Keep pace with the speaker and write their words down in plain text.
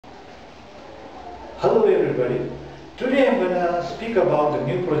Hello everybody. Today I'm going to speak about the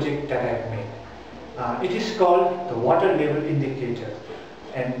new project that I've made. It is called the water level indicator.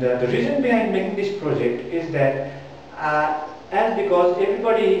 And the reason behind making this project is that as because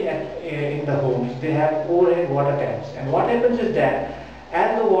everybody in the homes, they have overhead water tanks. And what happens is that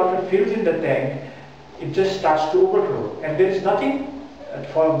as the water fills in the tank, it just starts to overflow. And there is nothing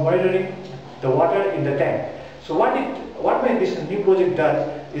for monitoring the water in the tank. So what this new project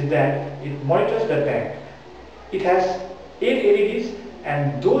does is that it monitors the tank. It has 8 LEDs,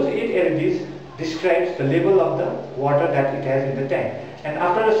 and those 8 LEDs describes the level of the water that it has in the tank. And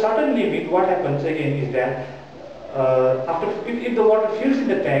after a certain limit, what happens again is that if the water fills in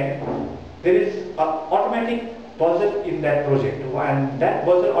the tank, there is an automatic buzzer in that project, and that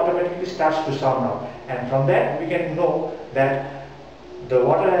buzzer automatically starts to sound out. And from that we can know that the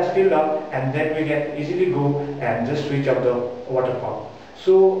water has filled up, and then we can easily go and just switch off the water pump.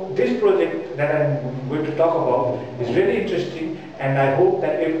 So this project that I'm going to talk about is really interesting, and I hope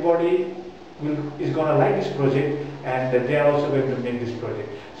that everybody is going to like this project, and that they are also going to make this project.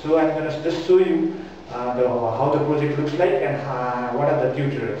 So I'm going to just show you how the project looks like and what are the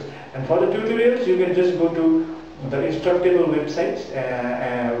tutorials. And for the tutorials, you can just go to the instructable websites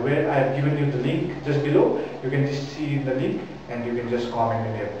where I've given you the link just below. You can just see the link and you can just comment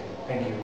and everything. Thank you.